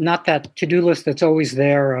 not that to-do list that's always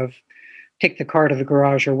there of take the car to the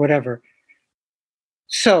garage or whatever.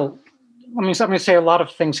 So, I'm going to say a lot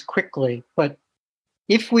of things quickly, but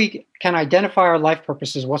if we can identify our life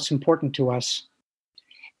purposes, what's important to us,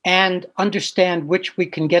 and understand which we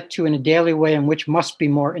can get to in a daily way and which must be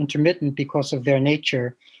more intermittent because of their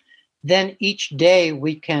nature, then each day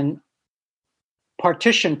we can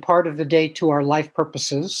partition part of the day to our life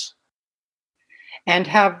purposes and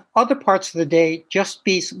have other parts of the day just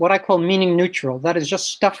be what I call meaning neutral. That is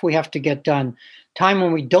just stuff we have to get done. Time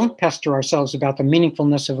when we don't pester ourselves about the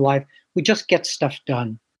meaningfulness of life. We just get stuff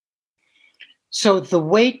done. So the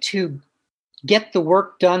way to get the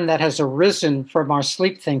work done that has arisen from our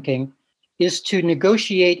sleep thinking is to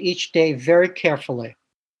negotiate each day very carefully,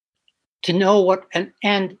 to know what,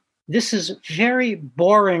 and this is very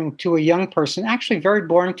boring to a young person, actually very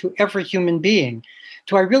boring to every human being.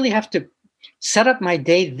 Do I really have to set up my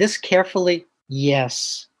day this carefully?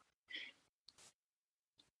 Yes.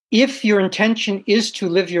 If your intention is to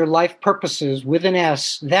live your life purposes with an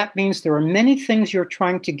S, that means there are many things you're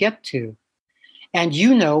trying to get to. And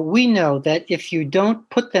we know that if you don't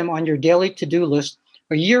put them on your daily to-do list,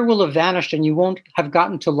 a year will have vanished and you won't have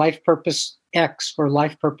gotten to life purpose X or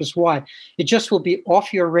life purpose Y. It just will be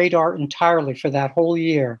off your radar entirely for that whole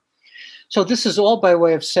year. So this is all by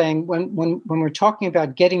way of saying when we're talking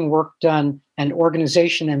about getting work done and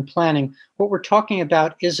organization and planning, what we're talking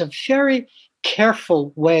about is a very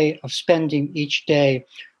careful way of spending each day,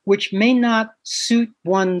 which may not suit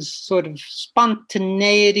one's sort of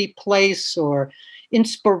spontaneity place or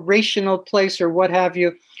inspirational place or what have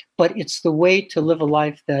you, but it's the way to live a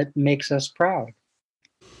life that makes us proud.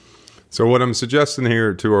 So what I'm suggesting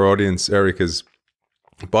here to our audience, Eric, is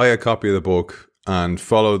buy a copy of the book and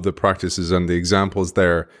follow the practices and the examples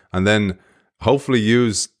there, and then hopefully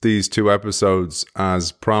use these 2 episodes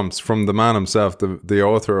as prompts from the man himself, the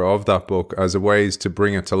author of that book, as a ways to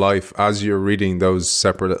bring it to life as you're reading those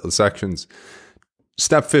separate little sections.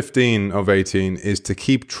 Step 15 of 18 is to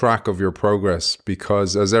keep track of your progress,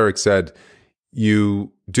 because as Eric said,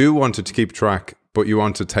 you do want to keep track, but you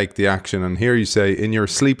want to take the action. And here you say in your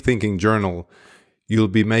sleep thinking journal, you'll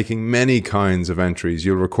be making many kinds of entries.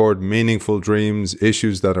 You'll record meaningful dreams,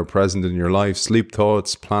 issues that are present in your life, sleep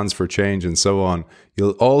thoughts, plans for change, and so on.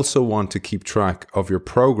 You'll also want to keep track of your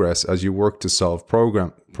progress as you work to solve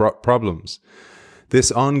problems.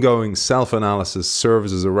 This ongoing self-analysis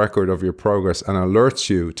serves as a record of your progress and alerts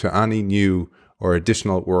you to any new or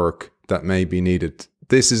additional work that may be needed.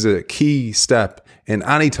 This is a key step in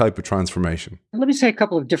any type of transformation. Let me say a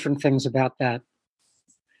couple of different things about that.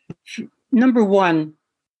 Number one,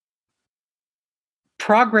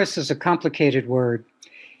 progress is a complicated word.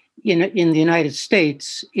 In the United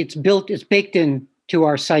States, it's baked into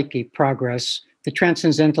our psyche, progress. The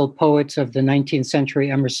transcendental poets of the 19th century,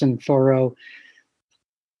 Emerson, Thoreau,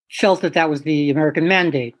 felt that was the American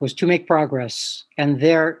mandate, was to make progress. And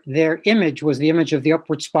their image was the image of the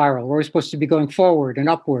upward spiral, where we're supposed to be going forward and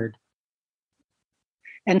upward.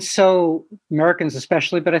 And so Americans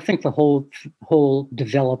especially, but I think the whole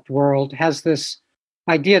developed world has this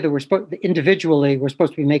idea that individually we're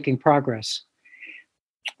supposed to be making progress.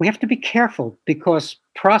 We have to be careful because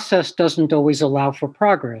process doesn't always allow for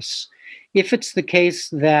progress. If it's the case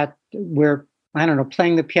that we're,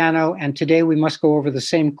 playing the piano and today we must go over the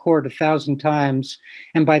same chord 1,000 times,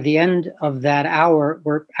 and by the end of that hour,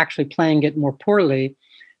 we're actually playing it more poorly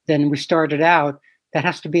than we started out, that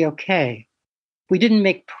has to be okay. We didn't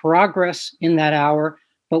make progress in that hour,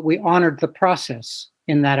 but we honored the process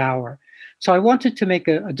in that hour. So I wanted to make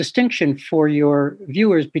a distinction for your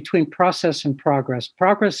viewers between process and progress.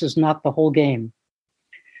 Progress is not the whole game.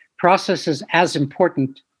 Process is as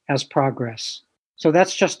important as progress. So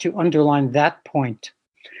that's just to underline that point.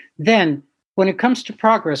 Then, when it comes to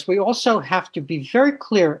progress, we also have to be very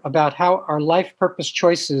clear about how our life purpose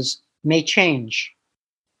choices may change,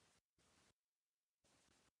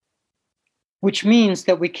 which means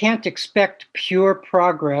that we can't expect pure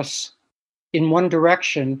progress in one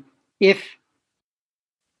direction if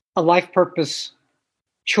a life purpose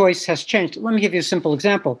choice has changed. Let me give you a simple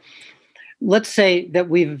example. Let's say that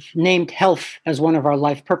we've named health as one of our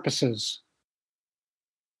life purposes.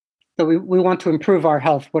 So we want to improve our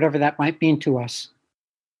health, whatever that might mean to us.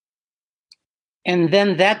 And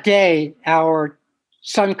then that day, our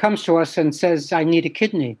son comes to us and says, I need a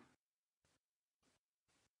kidney.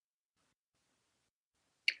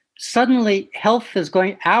 Suddenly,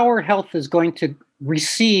 our health is going to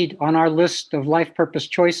recede on our list of life purpose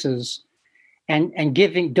choices, and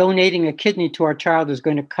donating a kidney to our child is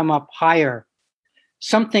going to come up higher.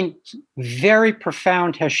 Something very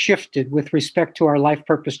profound has shifted with respect to our life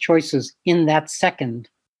purpose choices in that second.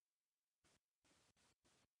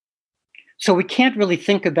 So we can't really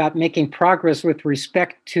think about making progress with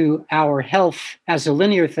respect to our health as a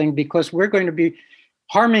linear thing, because we're going to be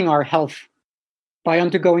harming our health by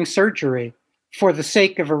undergoing surgery for the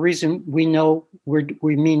sake of a reason we know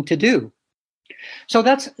we mean to do. So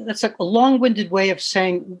that's a long-winded way of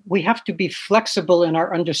saying we have to be flexible in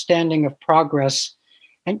our understanding of progress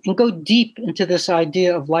and go deep into this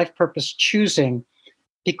idea of life purpose choosing,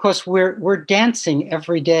 because we're dancing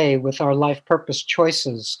every day with our life purpose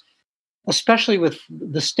choices, especially with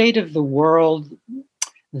the state of the world.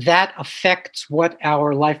 That affects what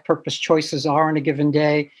our life purpose choices are on a given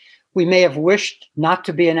day. We may have wished not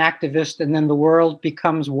to be an activist, and then the world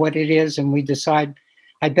becomes what it is, and we decide,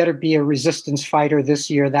 I better be a resistance fighter this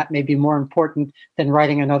year. That may be more important than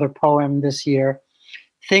writing another poem this year.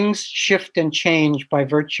 Things shift and change by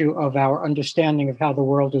virtue of our understanding of how the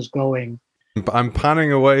world is going. I'm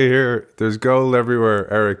panning away here. There's gold everywhere,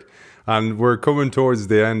 Eric. And we're coming towards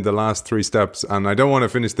the end, the last 3 steps. And I don't want to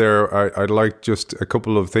finish there. I'd like just a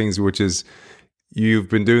couple of things, which is, you've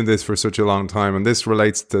been doing this for such a long time. And this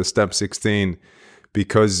relates to step 16,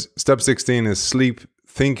 because step 16 is sleep,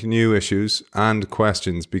 think new issues and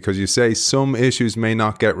questions, because you say some issues may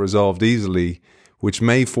not get resolved easily, which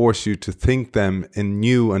may force you to think them in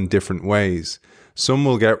new and different ways. Some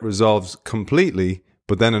will get resolved completely,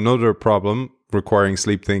 but then another problem requiring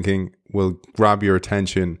sleep thinking will grab your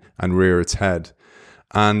attention and rear its head.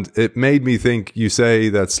 And it made me think, you say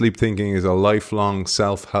that sleep thinking is a lifelong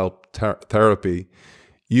self-help therapy.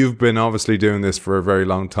 You've been obviously doing this for a very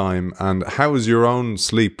long time. And how has your own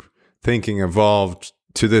sleep thinking evolved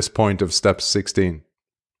to this point of step 16?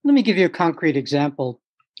 Let me give you a concrete example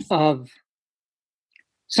of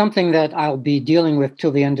something that I'll be dealing with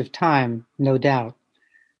till the end of time, no doubt.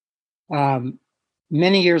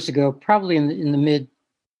 Many years ago, probably in the mid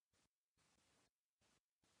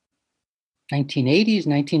 1980s,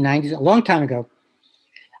 1990s, a long time ago,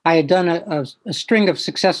 I had done a string of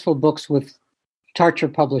successful books with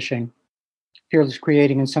Tarcher Publishing, Fearless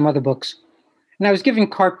Creating, and some other books. And I was given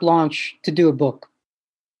carte blanche to do a book.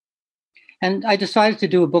 And I decided to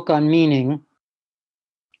do a book on meaning.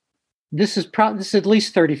 This is at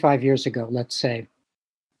least 35 years ago, let's say.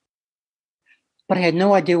 But I had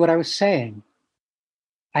no idea what I was saying.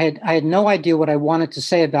 I had no idea what I wanted to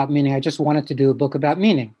say about meaning. I just wanted to do a book about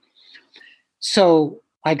meaning. So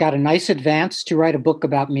I got a nice advance to write a book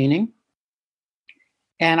about meaning.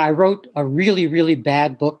 And I wrote a really, really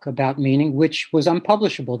bad book about meaning, which was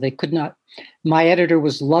unpublishable. They could not. My editor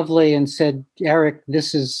was lovely and said, Eric,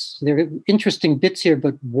 there are interesting bits here,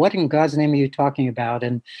 but what in God's name are you talking about?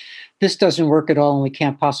 And this doesn't work at all, and we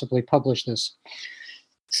can't possibly publish this.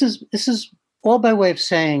 This is all by way of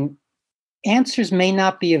saying answers may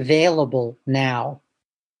not be available now.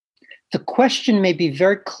 The question may be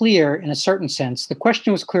very clear in a certain sense. The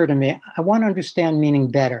question was clear to me. I want to understand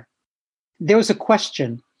meaning better. There was a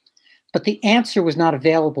question, but the answer was not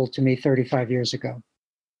available to me 35 years ago.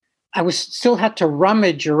 I still had to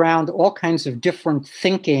rummage around all kinds of different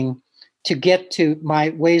thinking to get to my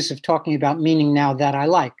ways of talking about meaning now that I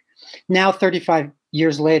like. Now, 35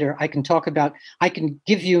 years later, I can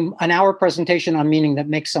give you an hour presentation on meaning that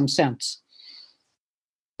makes some sense.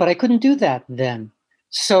 But I couldn't do that then.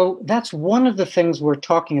 So that's one of the things we're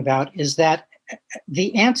talking about, is that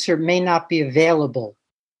the answer may not be available.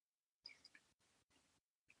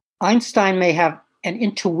 Einstein may have an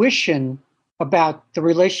intuition about the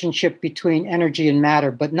relationship between energy and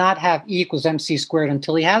matter, but not have E equals mc squared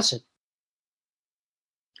until he has it.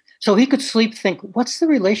 So he could sleep, think, what's the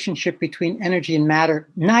relationship between energy and matter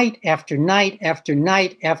night after night after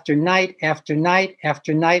night after night after night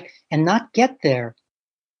after night, and not get there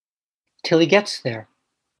till he gets there.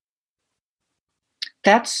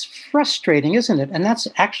 That's frustrating, isn't it? And that's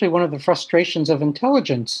actually one of the frustrations of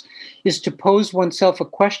intelligence, is to pose oneself a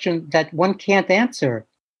question that one can't answer.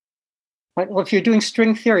 Well, if you're doing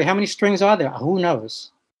string theory, how many strings are there? Who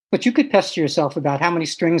knows? But you could pester yourself about how many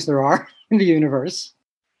strings there are in the universe.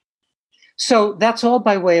 So that's all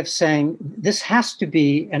by way of saying this has to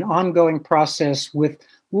be an ongoing process with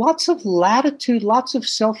lots of latitude, lots of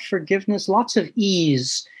self-forgiveness, lots of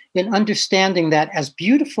ease in understanding that as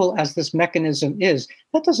beautiful as this mechanism is,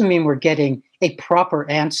 that doesn't mean we're getting a proper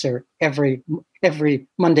answer every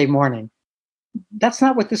Monday morning. That's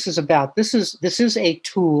not what this is about. This is a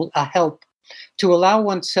tool, a help to allow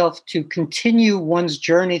oneself to continue one's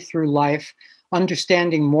journey through life,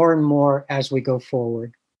 understanding more and more as we go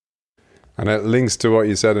forward. And it links to what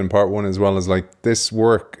you said in part one as well, as like this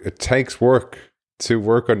work, it takes work to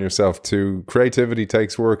work on yourself, to creativity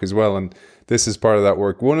takes work as well. And this is part of that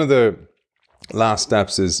work. One of the last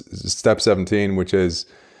steps is step 17, which is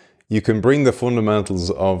you can bring the fundamentals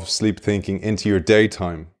of sleep thinking into your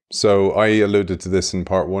daytime. So I alluded to this in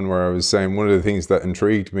part one, where I was saying one of the things that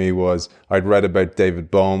intrigued me was I'd read about David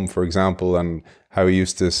Bohm, for example, and how he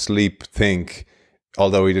used to sleep think,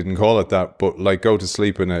 although he didn't call it that, but like go to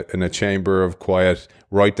sleep in a chamber of quiet,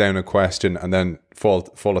 write down a question, and then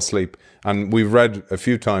fall asleep. And we've read a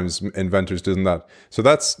few times inventors doing that. So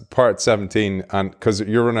that's part 17, and because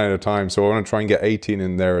you're running out of time, so I want to try and get 18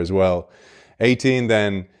 in there as well. 18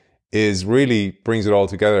 then is really brings it all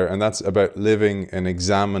together, and that's about living an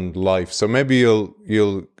examined life. So maybe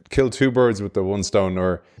you'll kill two birds with the one stone,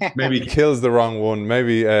 or maybe kills the wrong one.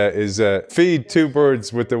 Maybe feed two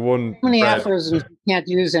birds with the one. How many aphorisms you can't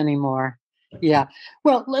use anymore? Yeah.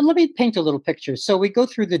 Well, let me paint a little picture. So we go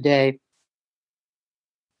through the day,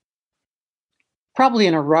 probably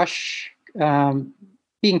in a rush,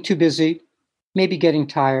 being too busy, maybe getting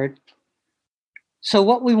tired. So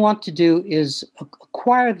what we want to do is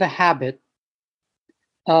acquire the habit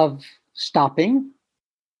of stopping,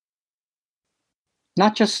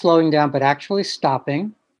 not just slowing down, but actually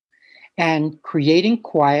stopping and creating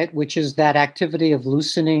quiet, which is that activity of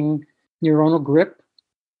loosening neuronal grip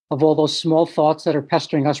of all those small thoughts that are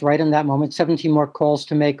pestering us right in that moment, 17 more calls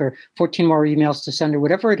to make or 14 more emails to send or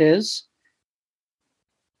whatever it is.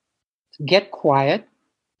 Get quiet.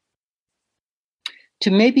 To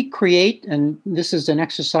maybe create, and this is an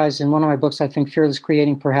exercise in one of my books, I think Fearless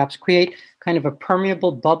Creating, perhaps, create kind of a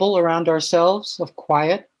permeable bubble around ourselves of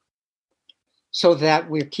quiet so that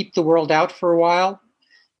we keep the world out for a while.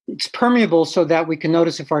 It's permeable so that we can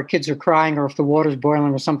notice if our kids are crying or if the water's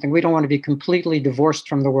boiling or something. We don't want to be completely divorced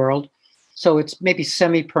from the world. So it's maybe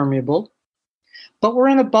semi-permeable. But we're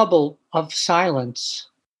in a bubble of silence.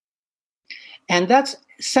 And that's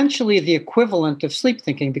essentially the equivalent of sleep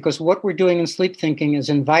thinking, because what we're doing in sleep thinking is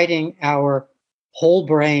inviting our whole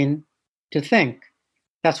brain to think.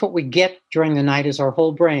 That's what we get during the night, is our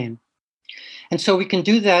whole brain. And so we can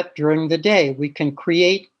do that during the day. We can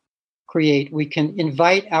create, we can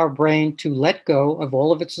invite our brain to let go of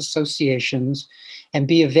all of its associations and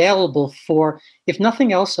be available for, if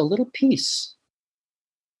nothing else, a little peace.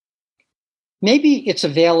 Maybe it's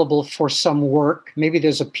available for some work. Maybe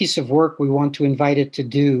there's a piece of work we want to invite it to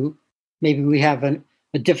do. Maybe we have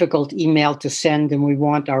a difficult email to send and we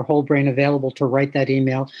want our whole brain available to write that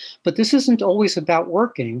email. But this isn't always about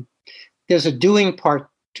working. There's a doing part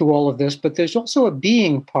to all of this, but there's also a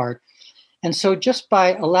being part. And so just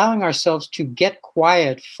by allowing ourselves to get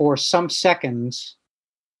quiet for some seconds,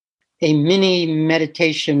 a mini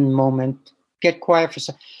meditation moment, get quiet for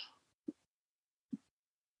some,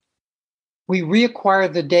 we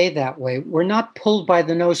reacquire the day that way. We're not pulled by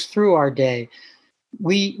the nose through our day.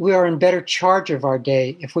 We are in better charge of our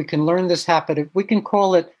day. If we can learn this habit, we can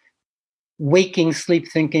call it waking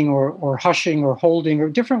sleep thinking or hushing or holding, or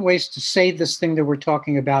different ways to say this thing that we're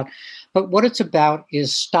talking about. But what it's about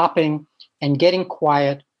is stopping and getting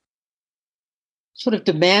quiet, sort of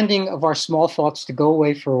demanding of our small thoughts to go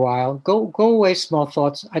away for a while. Go away, small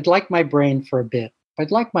thoughts. I'd like my brain for a bit.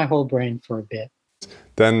 I'd like my whole brain for a bit.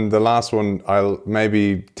 Then the last one, I'll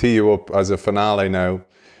maybe tee you up as a finale now,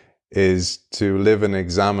 is to live an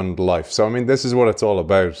examined life. So, I mean, this is what it's all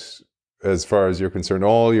about as far as you're concerned.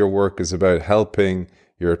 All your work is about helping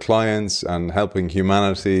your clients and helping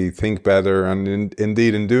humanity think better, and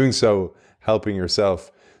indeed in doing so, helping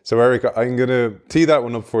yourself. So, Eric, I'm going to tee that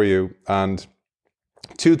one up for you. And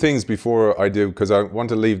Two things before I do, because I want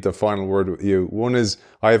to leave the final word with you. One is,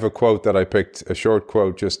 I have a quote that I picked, a short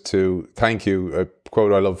quote, just to thank you, a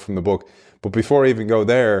quote I love from the book. But before I even go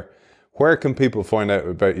there, where can people find out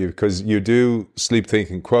about you? Because you do sleep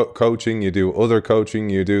thinking coaching, you do other coaching,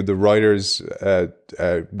 you do the writers'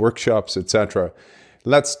 workshops, etc.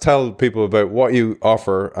 Let's tell people about what you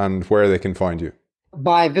offer and where they can find you.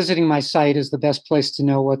 By visiting my site is the best place to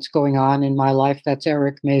know what's going on in my life. That's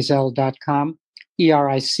ericmaisel.com,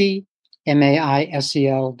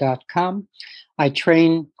 EricMaisel.com. I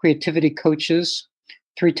train creativity coaches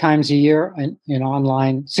 3 times a year in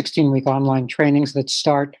online, 16-week online trainings that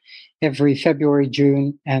start every February,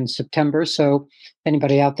 June, and September. So if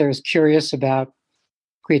anybody out there is curious about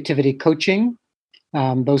creativity coaching,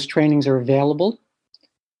 those trainings are available.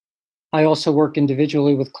 I also work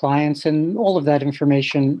individually with clients, and all of that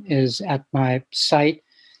information is at my site.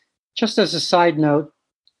 Just as a side note,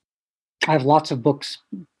 I have lots of books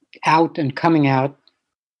out and coming out.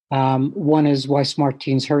 One is Why Smart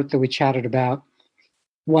Teens Hurt, that we chatted about.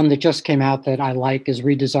 One that just came out that I like is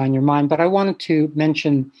Redesign Your Mind. But I wanted to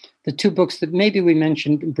mention the 2 books that maybe we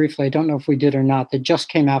mentioned briefly. I don't know if we did or not, that just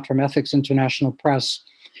came out from Ethics International Press,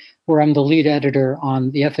 where I'm the lead editor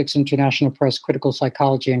on the Ethics International Press Critical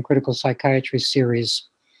Psychology and Critical Psychiatry series.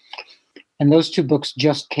 And those 2 books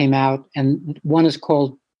just came out. And one is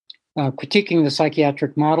called Critiquing the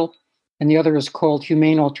Psychiatric Model, and the other is called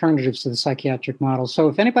Humane Alternatives to the Psychiatric Model. So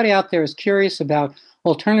if anybody out there is curious about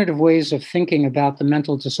alternative ways of thinking about the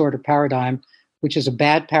mental disorder paradigm, which is a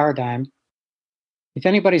bad paradigm, if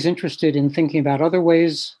anybody's interested in thinking about other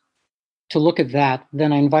ways to look at that,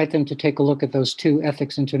 then I invite them to take a look at those 2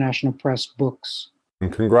 Ethics International Press books.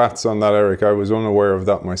 And congrats on that, Eric. I was unaware of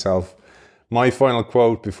that myself. My final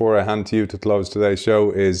quote before I hand to you to close today's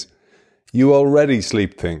show is, "You already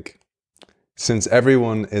sleep think. Since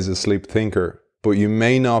everyone is a sleep thinker, but you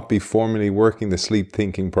may not be formally working the sleep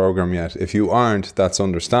thinking program yet. If you aren't, that's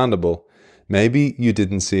understandable. Maybe you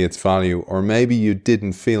didn't see its value, or maybe you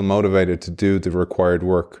didn't feel motivated to do the required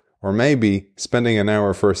work, or maybe spending an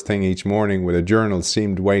hour first thing each morning with a journal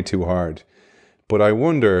seemed way too hard. But I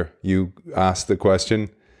wonder," you asked the question,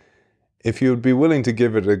 "if you'd be willing to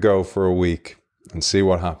give it a go for a week and see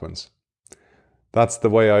what happens." That's the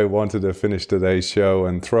way I wanted to finish today's show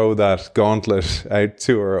and throw that gauntlet out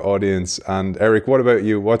to our audience. And Eric, what about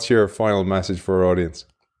you? What's your final message for our audience?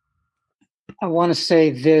 I want to say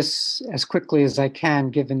this as quickly as I can,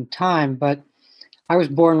 given time, but I was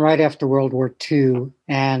born right after World War II,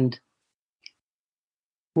 and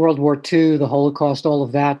World War II, the Holocaust, all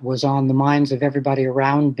of that was on the minds of everybody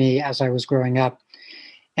around me as I was growing up.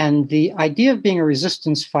 And the idea of being a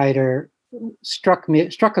resistance fighter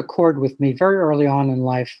struck a chord with me very early on in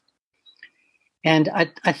life. And I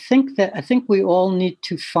think we all need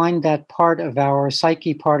to find that part of our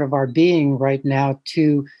psyche, part of our being right now,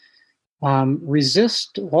 to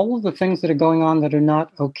resist all of the things that are going on that are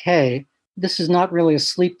not okay. This is not really a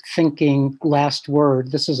sleep thinking last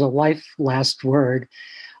word. This is a life last word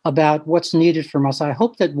about what's needed from us. I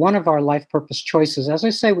hope that one of our life purpose choices, as I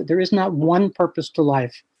say, there is not one purpose to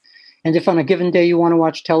life. And if on a given day you want to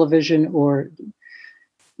watch television or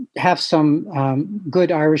have some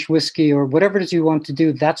good Irish whiskey or whatever it is you want to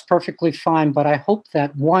do, that's perfectly fine. But I hope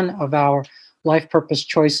that one of our life purpose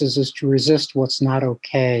choices is to resist what's not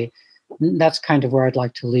okay. That's kind of where I'd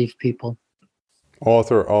like to leave people.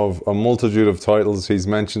 Author of a multitude of titles, he's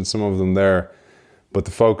mentioned some of them there. But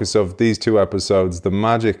the focus of these 2 episodes, the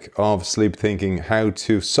magic of sleep thinking, how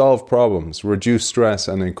to solve problems, reduce stress,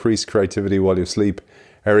 and increase creativity while you sleep.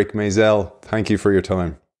 Eric Maisel, thank you for your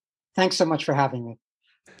time. Thanks so much for having me.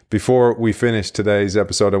 Before we finish today's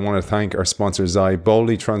episode, I want to thank our sponsor, Zai,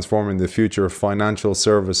 boldly transforming the future of financial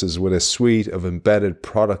services with a suite of embedded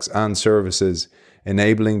products and services,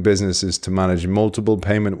 enabling businesses to manage multiple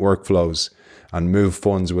payment workflows and move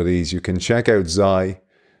funds with ease. You can check out Zai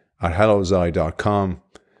at hellozai.com.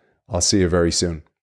 I'll see you very soon.